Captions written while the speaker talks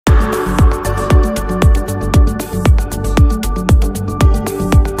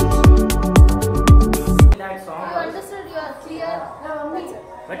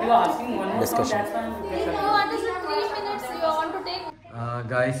discussion.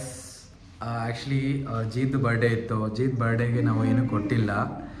 Guys, actually Jeet birthday ಇತ್ತು. ಜೀತ್ ಬರ್ಡೇಗೆ ನಾವು ಏನು ಕೊಟ್ಟಿಲ್ಲ.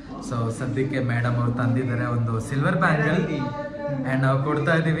 ಸೊ ಸದ್ಯಕ್ಕೆ ಮೇಡಮ್ ಅವ್ರು ತಂದಿದ್ದಾರೆ ಒಂದು ಸಿಲ್ವರ್ ಬ್ಯಾಂಗಲ್ ಆ್ಯಂಡ್ ನಾವು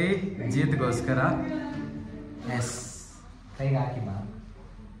ಕೊಡ್ತಾ ಇದ್ದೀವಿ ಜೀತ್ಗೋಸ್ಕರ. ಎಸ್, ಕೈಗೆ ಹಾಕಿ ಮಾ,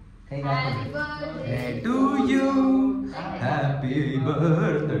 ಕೈಗೆ ಹಾಕಿ. To you happy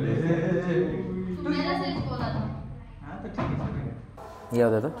birthday.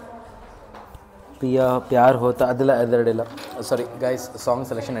 ಯಾವುದದು? ಪ್ಯಾರ್ ಹೋತಾ ಅದೆಲ್ಲ ಅದರಡಿಲ್ಲ. ಸಾರಿ ಗೈಸ್, ಸಾಂಗ್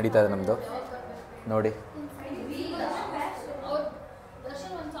ಸೆಲೆಕ್ಷನ್ ನಡೀತಾ ಇದೆ ನಮ್ಮದು ನೋಡಿ.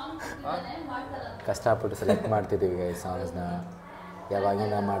 ಕಷ್ಟಪಟ್ಟು ಸೆಲೆಕ್ಟ್ ಮಾಡ್ತಿದ್ದೀವಿ ಗೈಸ್ ಸಾಂಗ್ಸ್ನ.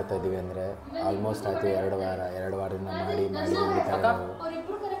 ಯಾವಾಗಿಂದ ಮಾಡ್ತಾಯಿದ್ದೀವಿ ಅಂದರೆ ಆಲ್ಮೋಸ್ಟ್ ಆಯಿತು 2 ವಾರದಿಂದ ಮಾಡಿ ನಡೀತಾರೆ ನಾವು.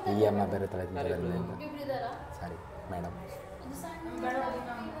 ಈ ಅಮ್ಮ ಬೇರೆ ತಲೆ ತಿಂತಾರೆ. ಸಾರಿ ಮೇಡಮ್,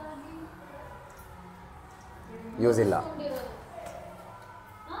 ಯೂಸ್ ಇಲ್ಲ,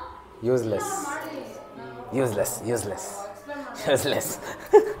 useless useless useless useless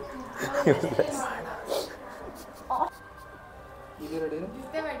useless.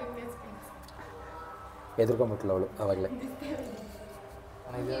 ಎದುರ್ಕೊಂಡ್ಬಿಟ್ಲು ಅವಳು ಅವಾಗಲೇ.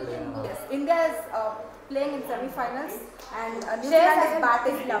 India is playing in semi-finals and New Zealand is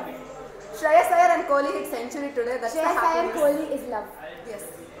batting love. Shreyas Iyer and Kohli hit century today. That's Shreyas Iyer and Kohli is love. Yes.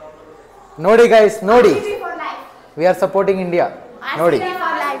 Nodi guys, Nodi. We are supporting India. Nodi. RCB for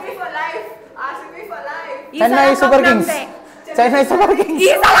life. RCB for life. RCB for life. Chennai Super Kings. Chennai Super Kings.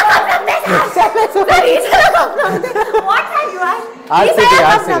 What are you on?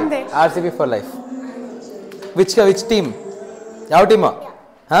 RCB for life. Which team? ಯಾವ team?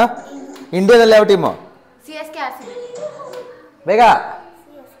 ಹಾಂ, ಇಂಡಿಯಾದಲ್ಲಿ ಯಾವ team? CSK RCB. ಬೇಗ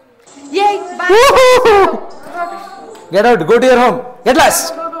Yay! Get out, go to your home. Get lost.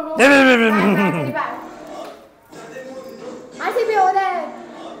 RCB ಹೋದೆ.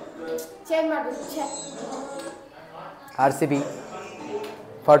 Change ಮಾಡು. RCB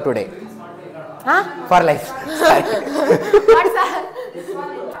for today. ಹಾಂ? For life.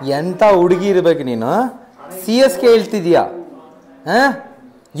 ಎಂಥ ಹುಡುಗಿ ಇರಬೇಕು ನೀನು, CSK ಹೇಳ್ತಿದ್ಯಾ? ಹಾಂ,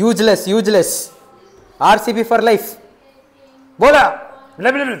 ಯೂಜ್ಲೆಸ್ ಯೂಜ್ಲೆಸ್. RCB for life. बोला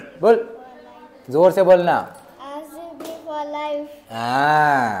बोल, जोर से बोलना. RCB for life.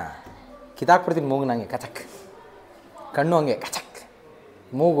 ಹಾಂ, ಕಿತ್ತಾಕ್ಬಿಡ್ತೀನಿ ಮೂಗು ನನಗೆ. ಕಚಕ್, ಕಣ್ಣು ಹಂಗೆ ಕಚಕ್,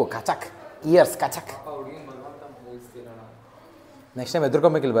 ಮೂಗು ಕಚಕ್, ಇಯರ್ಸ್ ಕಚಕ್. ನೆಕ್ಸ್ಟ್ ಟೈಮ್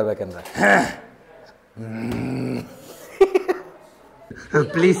ಎದುರ್ಕೊಂಬೇಕಿಲ್ಲ ಬರ್ಬೇಕಂದ್ರೆ.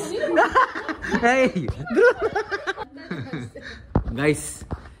 ಪ್ಲೀಸ್ ಗೈಸ್,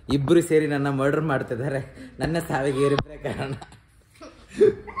 ಇಬ್ಬರು ಸೇರಿ ನನ್ನ ಮರ್ಡರ್ ಮಾಡ್ತಿದ್ದಾರೆ. ನನ್ನ ಸಾವಿಗೆ ಏರಿದ್ರೆ ಕಾರಣ.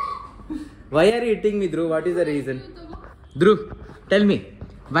 Why are you hitting me Dhruv? What is the reason? Dhruv, tell me,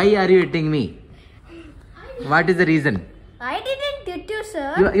 why are you hitting me? What is the reason? I didn't hit you, sir.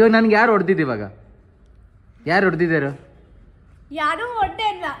 ಇವಾಗ ನನ್ಗೆ ಯಾರು ಹೊಡೆದಿದ್ದು? ಇವಾಗ ಯಾರು ಹೊಡೆದಿದ್ದಾರು? ಯಾರು ಹೊಟ್ಟೆ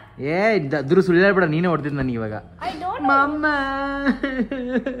ಇಲ್ಲ. ಏ ಧ್ರುವ್, ಸುಳ್ಳು ಹೇಳ್ಬೇಡ, ನೀನೇ ಹೊಡೆದಿದ್ದು ನನಗೆ ಇವಾಗ. I don't ಮಮ್ಮ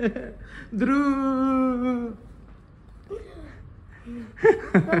ಧ್ರುವ್.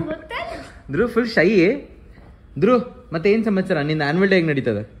 ಧ್ರುವ್ ಫುಲ್ ಶೈ. ಧ್ರುವ್, ಮತ್ತೆ ಏನ್ ಸಮಾಚಾರ? ನಿನ್ನ ಆನ್ಯುವಲ್ ಡೇ ಹೇಗೆ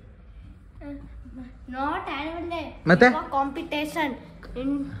ನಡೀತದೆ? Not annual day. ಮತ್ತೆ competition in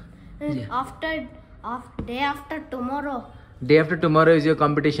day after tomorrow. Day after tomorrow is your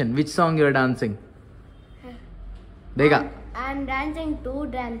competition. Which song you are dancing? Bega. I am dancing two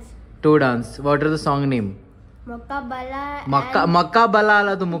dance. What are the song name? Muqabala. Muqabala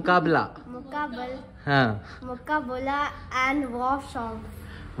ala to muqabla. Muqabala. Huh. Muqabala and wow song.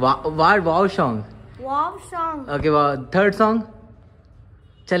 What wow song? Wow song. Okay, wow. Third song?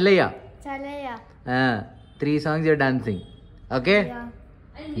 Chaleya. Chaleya. 3 songs you are dancing. Okay? Yeah.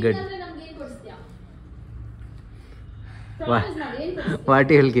 Good. What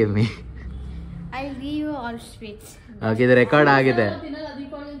you will give me? I'll give you all sweets. Okay, ಇದು record ಆಗಿದೆ.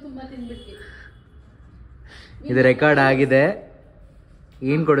 ಇದು record ಆಗಿದೆ.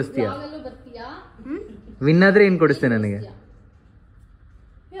 ಏನ್ ಕೊಡಿಸ್ತೀಯ? Win ಆದ್ರೆ ಏನ್ ಕೊಡಿಸ್ತೀಯ ನನಗೆ?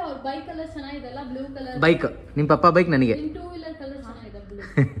 Bike. ನಿಮ್ ಪಪ್ಪ bike ನನಗೆ.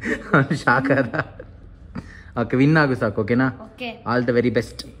 ಶಾಕ್ ಅದ. ಓಕೆ, ವಿನ್ ಆಗು ಸಾಕು. ಓಕೆನಾ? All the very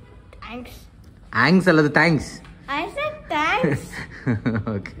best. Thanks ಅಲ್ಲದು thanks. I said thanks.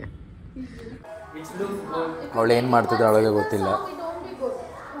 Okay. ಅವಳು ಏನು ಮಾಡ್ತಿದ್ರು ಅವಳಿಗೆ ಗೊತ್ತಿಲ್ಲ.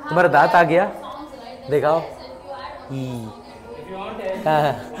 तुम्हारा दांत आ गया? दिखाओ.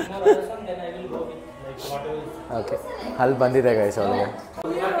 ಓಕೆ, ಅಲ್ಲಿ ಬಂದಿದೆ ಗೈಸ್ ಅವಳಿಗೆ.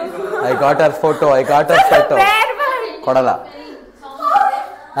 I got Har photo. ಕೊಡಲ್ಲ.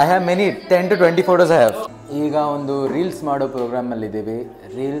 I have many 10 to 20 photos I have. ಈಗ ಒಂದು ರೀಲ್ಸ್ ಮಾಡೋ ಪ್ರೋಗ್ರಾಮಲ್ಲಿ ಇದ್ದೀವಿ.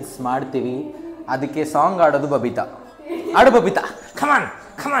 ರೀಲ್ಸ್ ಮಾಡ್ತೀವಿ, ಅದಕ್ಕೆ ಸಾಂಗ್ ಆಡೋದು ಬಬಿತಾ. ಆಡು ಬಬಿತಾ, ಕಮಾನ್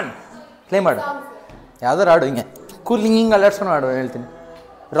ಕಮಾನ್. ಪ್ಲೇ ಮಾಡು ಯಾವ್ದಾರು ಆಡು ಹಿಂಗೆ ಕೂಲ್ ಹಿಂಗೆ ಅಲ್ಲಾಡ್ಸ್ಕೊಂಡು ಆಡು ಹೇಳ್ತೀನಿ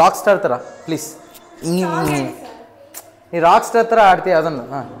ರಾಕ್ ಸ್ಟಾರ್ ಥರ ಪ್ಲೀಸ್ ಹಿಂಗೆ ಹಿಂಗೆ ಈ ರಾಕ್ ಸ್ಟಾರ್ ಥರ ಆಡ್ತೀಯ ಅದನ್ನು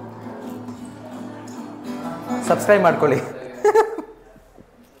ಹಾಂ ಸಬ್ಸ್ಕ್ರೈಬ್ ಮಾಡ್ಕೊಳ್ಳಿ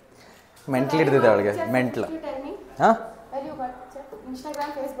ಮೆಂಟ್ಲ್ ಹಿಡ್ದಿದೆ ಅವಳಿಗೆ ಮೆಂಟ್ಲು ಹಾಂ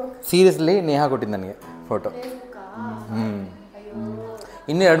ಸೀರಿಯಸ್ಲಿ ನೇಹಾ ಕೊಟ್ಟಿದ್ದು ನನಗೆ ಫೋಟೋ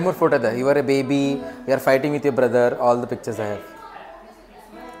ಇನ್ನೂ 2-3 ಫೋಟೋ ಇದೆ your A baby you are fighting with your brother all the pictures I have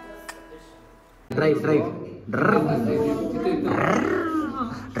drive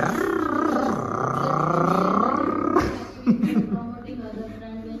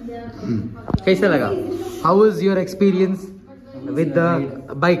कैसा लगा how was your experience with the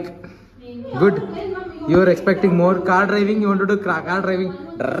bike good you are expecting more car driving you want to do car driving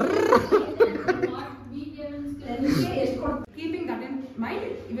keeping that in mind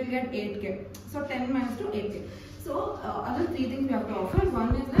you will get 8k so 10 minus to 8k so other 3 things we have to offer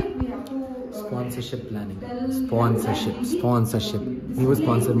one is like we have to sponsorship planning sponsorship ನೀವು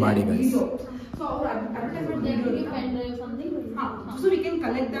sponsor ಮಾಡಿ guys so our advertisement video pen drive something so we can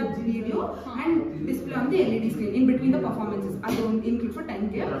collect that video and display on the LED screen in between the performances I don't include for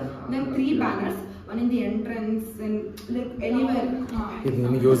 10k then 3 banners one in the entrance and like anywhere ಇದು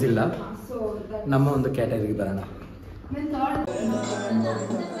ನಿಮಗೆ use ಇಲ್ಲ ನಮ್ಮ ಒಂದು ಕ್ಯಾಟಗರಿಗೆ ಬರೋಣ then third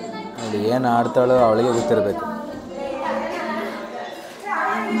ಅಲ್ಲಿ ಏನು ಆಡ್ತಾಳೋ ಅವಳಿಗೆ ಗೊತ್ತಿರಬೇಕು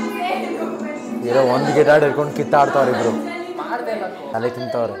ಇರೋ ಒಂದು ಗಿಟಾರ್ ಹಿಡ್ಕೊಂಡು ಕಿತ್ತಾಡ್ತಾವ್ರೆ ಇಬ್ರು ಅಲ್ಲೇ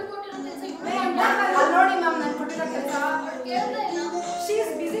ತಿಂತವ್ರೆ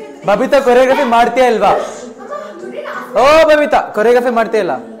ಬಬಿತಾ ಕೊರಿಯೋಗ್ರಫಿ ಮಾಡ್ತೀಯ ಇಲ್ವಾ ಓ ಬಬಿತಾ ಕೊರಿಯೋಗ್ರಫಿ ಮಾಡ್ತೀಯ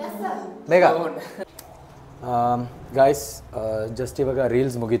ಇಲ್ಲ ಬೇಗ ಗಾಯ್ಸ್ ಜಸ್ಟ್ ಇವಾಗ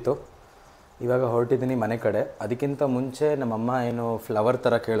ರೀಲ್ಸ್ ಮುಗೀತು ಇವಾಗ ಹೊರಟಿದ್ದೀನಿ ಮನೆ ಕಡೆ ಅದಕ್ಕಿಂತ ಮುಂಚೆ ನಮ್ಮಮ್ಮ ಏನು ಫ್ಲವರ್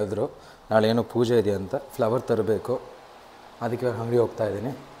ಥರ ಕೇಳಿದ್ರು ನಾಳೆ ಏನೋ ಪೂಜೆ ಇದೆ ಅಂತ ಫ್ಲವರ್ ತರಬೇಕು ಅದಕ್ಕೆ ಇವಾಗ ಅಂಗಡಿ ಹೋಗ್ತಾ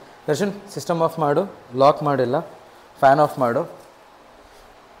ಇದ್ದೀನಿ ದರ್ಶನ್ ಸಿಸ್ಟಮ್ ಆಫ್ ಮಾಡು ಲಾಕ್ ಮಾಡಿಲ್ಲ ಫ್ಯಾನ್ ಆಫ್ ಮಾಡು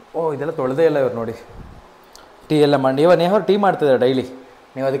ಓ ಇದೆಲ್ಲ ತೊಳೆದೇ ಇಲ್ಲ ಇವ್ರು ನೋಡಿ ಟೀ ಎಲ್ಲ ಮಾಡಿ ಇವಾಗ ನೇಹವ್ರು ಟೀ ಮಾಡ್ತಿದ್ದಾರೆ ಡೈಲಿ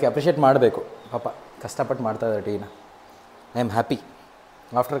ನೀವು ಅದಕ್ಕೆ ಅಪ್ರಿಷಿಯೇಟ್ ಮಾಡಬೇಕು ಪಾಪ ಕಷ್ಟಪಟ್ಟು ಮಾಡ್ತಾಯಿದ್ದಾರೆ ಟೀನ I am happy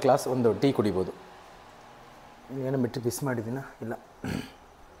after class ಒಂದು ಟೀ ಕುಡಿಬೋದು ಏನು ಬಿಟ್ಟು ಮಿಸ್ ಮಾಡಿದ್ದೀನ ಇಲ್ಲ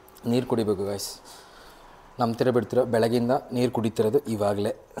ನೀರು ಕುಡಿಬೇಕು ಗಾಯ್ಸ್ ನಂಬ್ತಿರೋ ಬಿಡ್ತಿರೋ ಬೆಳಗಿಂದ ನೀರು ಕುಡಿತಿರೋದು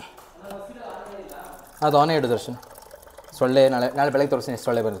ಇವಾಗಲೇ ಅದು ಆನೇ ಇಡು ದರ್ಶನ್ ಸೊಳ್ಳೆ ನಾಳೆ ಬೆಳಗ್ಗೆ ತೋರಿಸ್ತೀನಿ ಎಷ್ಟು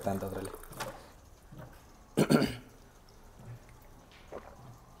ಸೊಳ್ಳೆ ಬರುತ್ತೆ ಅಂತ ಅದರಲ್ಲಿ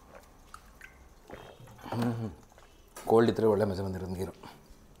ಕೋಲ್ಡ್ ಇದ್ದರೆ ಒಳ್ಳೆ ಮಜಾ ಬಂದಿರೋದು ನೀರು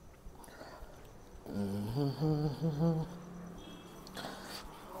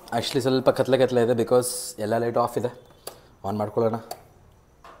ಆ್ಯಕ್ಚುಲಿ ಸ್ವಲ್ಪ ಕತ್ಲೆ ಇದೆ ಬಿಕಾಸ್ ಎಲ್ಲ ಲೈಟ್ ಆಫ್ ಇದೆ ಆನ್ ಮಾಡ್ಕೊಳ್ಳೋಣ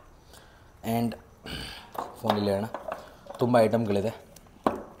ಆ್ಯಂಡ್ ಫೋನಲ್ಲಿ ಹೇಳೋಣ ತುಂಬ ಐಟಮ್ಗಳಿದೆ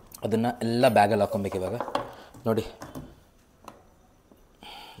ಅದನ್ನು ಎಲ್ಲ ಬ್ಯಾಗಲ್ಲಿ ಹಾಕ್ಕೊಬೇಕು ಇವಾಗ ನೋಡಿ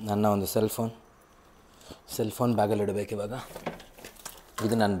ನನ್ನ ಒಂದು ಸೆಲ್ ಫೋನ್ ಬ್ಯಾಗಲ್ಲಿ ಇಡಬೇಕು ಇವಾಗ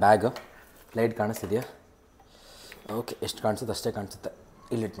ಇದು ನನ್ನ ಬ್ಯಾಗು ಲೈಟ್ ಕಾಣಿಸ್ತಿದೆಯಾ ಓಕೆ ಎಷ್ಟು ಕಾಣಿಸುತ್ತೆ ಅಷ್ಟೇ ಕಾಣಿಸುತ್ತೆ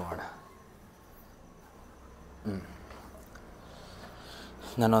ಇಲ್ಲಿಟ್ಟು ನೋಡೋಣ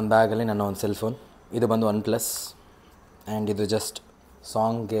ನನ್ನ ಒಂದು ಬ್ಯಾಗಲ್ಲಿ ನನ್ನ ಒಂದು ಸೆಲ್ ಫೋನ್ ಇದು ಬಂದು OnePlus ಆ್ಯಂಡ್ ಇದು ಜಸ್ಟ್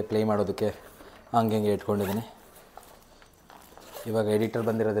ಸಾಂಗ್ಗೆ ಪ್ಲೇ ಮಾಡೋದಕ್ಕೆ ಹಂಗೆ ಇಟ್ಕೊಂಡಿದ್ದೀನಿ ಇವಾಗ ಎಡಿಟರ್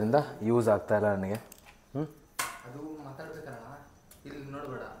ಬಂದಿರೋದ್ರಿಂದ ಯೂಸ್ ಆಗ್ತಾಯಿಲ್ಲ ನನಗೆ ಅದು ಇಲ್ಲಿ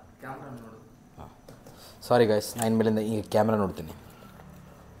ನೋಡಬೇಡ ಕ್ಯಾಮ್ರಾ ನೋಡು ಸಾರಿ ಗಾಯ್ಸ್ ನಾನು ಇನ್ಮೇಲಿಂದ ಈಗ ಕ್ಯಾಮ್ರಾ ನೋಡ್ತೀನಿ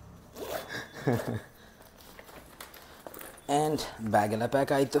ಆ್ಯಂಡ್ ಬ್ಯಾಗೆಲ್ಲ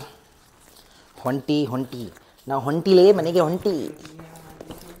ಪ್ಯಾಕ್ ಆಯಿತು ಹೊಂಟಿ ನಾವು ಹೊಂಟಿಲೇ ಮನೆಗೆ ಹೊಂಟಿ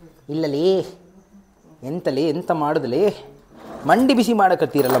ಇಲ್ಲಲೇ ಎಂತಲೇ ಎಂತ ಮಾಡೋದಲೇ ಮಂಡಿ ಬಿಸಿ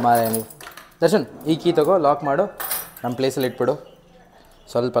ಮಾಡೋಕತ್ತೀರಲ್ಲ ಮಾರ ನೀವು ದರ್ಶನ್ ಈ ಕೀ ತಗೋ ಲಾಕ್ ಮಾಡು ನಮ್ಮ ಪ್ಲೇಸಲ್ಲಿ ಇಟ್ಬಿಡು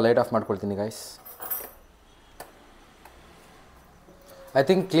ಸ್ವಲ್ಪ ಲೈಟ್ ಆಫ್ ಮಾಡ್ಕೊಳ್ತೀನಿ ಗಾಯ್ಸ್ ಐ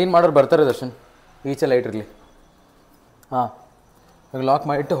ಥಿಂಕ್ ಕ್ಲೀನ್ ಮಾಡೋರು ಬರ್ತಾರೆ ದರ್ಶನ್ ಈಚೆ ಲೈಟ್ ಇರಲಿ ಹಾಂ ಇವಾಗ ಲಾಕ್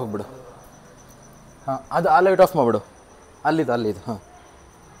ಮಾಡಿಟ್ಟು ಹೋಗ್ಬಿಡು ಹಾಂ ಅದು ಆ ಲೈಟ್ ಆಫ್ ಮಾಡಿಬಿಡು ಅಲ್ಲಿದು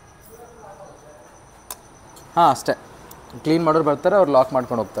ಹಾಂ ಅಷ್ಟೇ ಕ್ಲೀನ್ ಮಾಡೋರು ಬರ್ತಾರೆ ಅವ್ರು ಲಾಕ್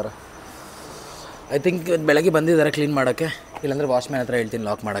ಮಾಡ್ಕೊಂಡು ಹೋಗ್ತಾರೆ ಐ ಥಿಂಕ್ ಬೆಳಗ್ಗೆ ಬಂದಿದ್ದಾರೆ ಕ್ಲೀನ್ ಮಾಡೋಕ್ಕೆ ಇಲ್ಲಾಂದರೆ ವಾಚ್ಮ್ಯಾನ್ ಹತ್ರ ಹೇಳ್ತೀನಿ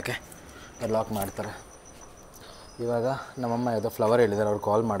ಲಾಕ್ ಮಾಡೋಕ್ಕೆ ಅವ್ರು ಲಾಕ್ ಮಾಡ್ತಾರೆ ಇವಾಗ ನಮ್ಮಮ್ಮ ಯಾವುದೋ ಫ್ಲವರ್ ಹೇಳಿದ್ದಾರೆ ಅವ್ರು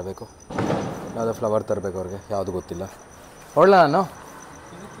ಕಾಲ್ ಮಾಡಬೇಕು ಯಾವುದೋ ಫ್ಲವರ್ ತರಬೇಕು ಅವ್ರಿಗೆ ಯಾವುದು ಗೊತ್ತಿಲ್ಲ ಹೊರಡ್ಲ ನಾನು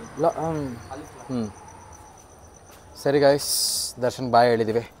ಸರಿ ಗಾಯ್ಸ್ ದರ್ಶನ್ ಬಾಯ್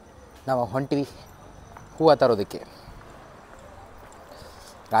ಹೇಳಿದ್ದೀವಿ ನಾವು ಹೊಂಟಿವಿ ಹೂವು ತರೋದಕ್ಕೆ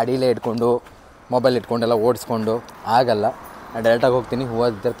ಗಾಡಿಲೇ ಇಟ್ಕೊಂಡು ಮೊಬೈಲ್ ಇಟ್ಕೊಂಡೆಲ್ಲ ಓಡಿಸ್ಕೊಂಡು ಆಗಲ್ಲ ನಾನು ಡೈರೆಕ್ಟಾಗಿ ಹೋಗ್ತೀನಿ ಹೂವು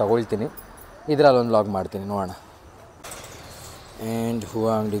ಇದ್ದರೆ ತೊಗೊಳ್ತೀನಿ ಇದರಲ್ಲಿ ಒಂದು ಲಾಗ್ ಮಾಡ್ತೀನಿ ನೋಡೋಣ ಆ್ಯಂಡ್ ಹೂವು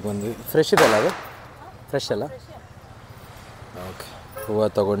ಅಂಗಡಿಗೆ ಬಂದ್ವಿ ಫ್ರೆಶ್ ಇದೆಲ್ಲ ಅದು ಫ್ರೆಶ್ ಅಲ್ಲ ಓಕೆ ಹೂವು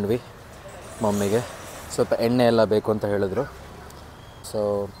ತೊಗೊಂಡ್ವಿ ಮಮ್ಮಿಗೆ ಸ್ವಲ್ಪ ಎಣ್ಣೆ ಎಲ್ಲ ಬೇಕು ಅಂತ ಹೇಳಿದ್ರು ಸೊ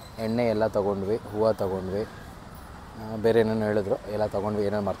ಎಣ್ಣೆ ಎಲ್ಲ ತೊಗೊಂಡ್ವಿ, ಹೂವು ತೊಗೊಂಡ್ವಿ, ಬೇರೆ ಏನೇನು ಹೇಳಿದ್ರು ಎಲ್ಲ ತೊಗೊಂಡ್ವಿ.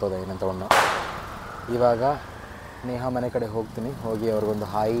 ಏನೇನು ಮರ್ತೋದೆ ಏನೇನು ತೊಗೊಂಡು ಇವಾಗ ನೇಹಾ ಮನೆ ಕಡೆ ಹೋಗ್ತೀನಿ. ಹೋಗಿ ಅವ್ರಿಗೊಂದು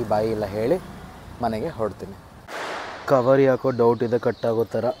ಹಾಯಿ ಬಾಯಿ ಎಲ್ಲ ಹೇಳಿ ಮನೆಗೆ ಹೊರಡ್ತೀನಿ. ಕವರ್ ಯಾಕೋ ಡೌಟ್ ಇದೆ, ಕಟ್ಟಾಗೋ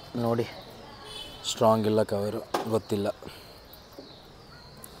ಥರ ನೋಡಿ. ಸ್ಟ್ರಾಂಗ್ ಇಲ್ಲ ಕವರು, ಗೊತ್ತಿಲ್ಲ.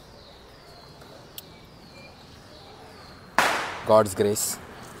 ಗಾಡ್ಸ್ ಗ್ರೇಸ್,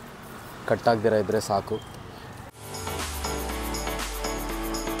 ಕಟ್ಟಾಗ್ದಿರ ಇದ್ದರೆ ಸಾಕು.